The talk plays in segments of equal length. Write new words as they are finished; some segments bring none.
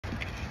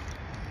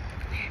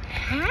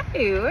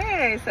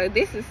Hi, so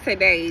this is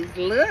today's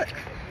look.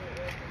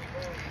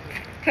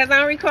 Cause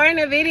I'm recording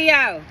a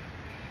video.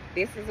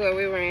 This is what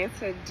we're wearing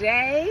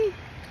today.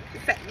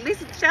 So,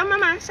 listen, show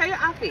mama, show your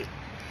outfit.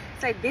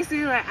 So this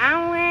is what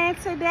I'm wearing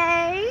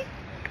today.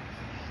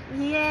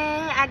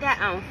 Yeah, I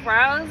got on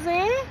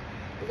Frozen.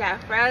 We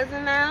got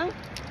Frozen on.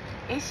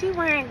 And she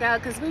wearing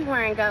gold because we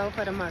wearing gold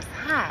for the Most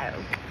High.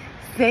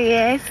 Say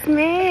yes,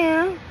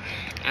 ma'am.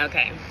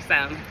 Okay,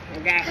 so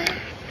we got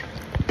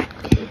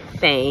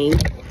thing.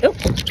 Oh,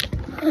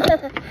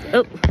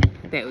 oh,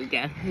 there we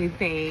go.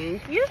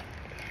 Thank you.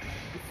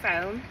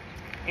 So,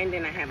 and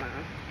then I have on,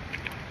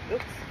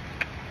 oops,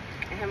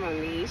 I have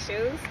on these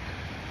shoes,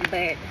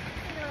 but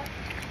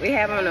we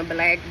have on a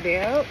black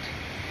belt.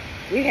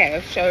 We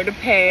have shoulder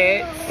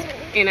pads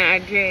in our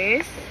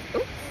dress.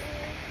 Oops.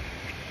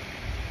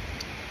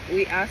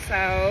 We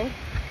also,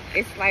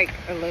 it's like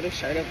a little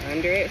shirt up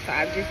under it, so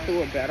I just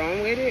threw a belt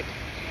on with it.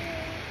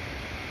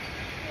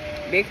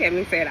 Big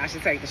Kevin said I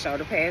should take the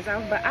shoulder pads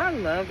off, but I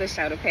love the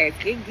shoulder pads.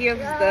 It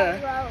gives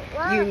the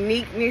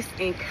uniqueness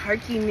and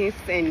quirkiness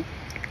and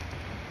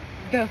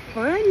the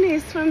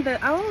funness from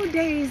the old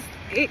days.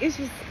 It's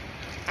just,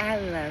 I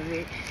love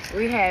it.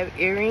 We have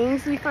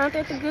earrings we found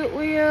at the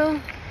Goodwill.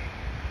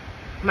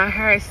 My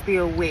hair is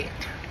still wet,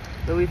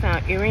 but we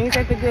found earrings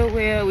at the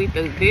Goodwill. We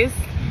threw this,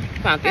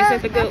 found this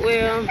at the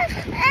Goodwill.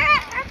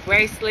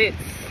 Bracelets,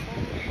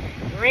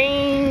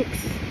 rings,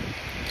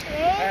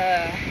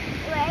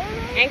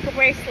 ankle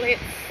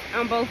bracelets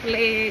on both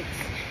legs,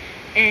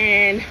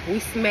 and we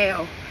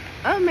smell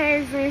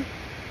amazing.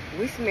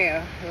 We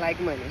smell like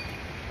money.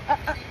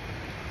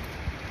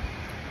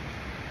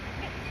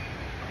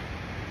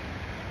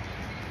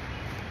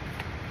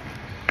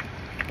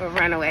 We're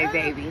runaway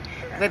baby.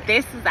 But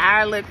this is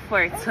our look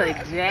for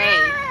today.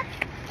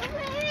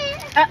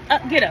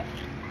 Get up.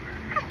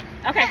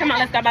 Okay, come on,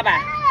 let's go.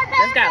 Bye-bye.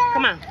 Let's go.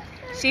 Come on.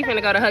 She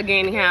finna go to her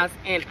granny house,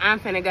 and I'm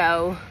finna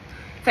go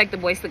take the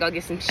boys to go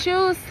get some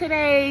shoes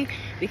today,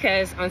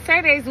 because on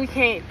Saturdays we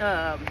can't,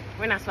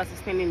 we're not supposed to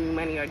spend any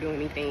money or do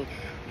anything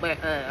but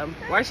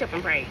worship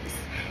and praise.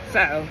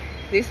 So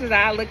this is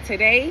our look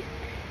today.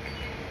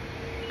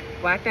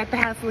 Walked out the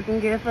house looking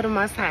good for the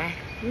Most High.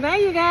 Bye,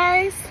 you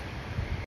guys.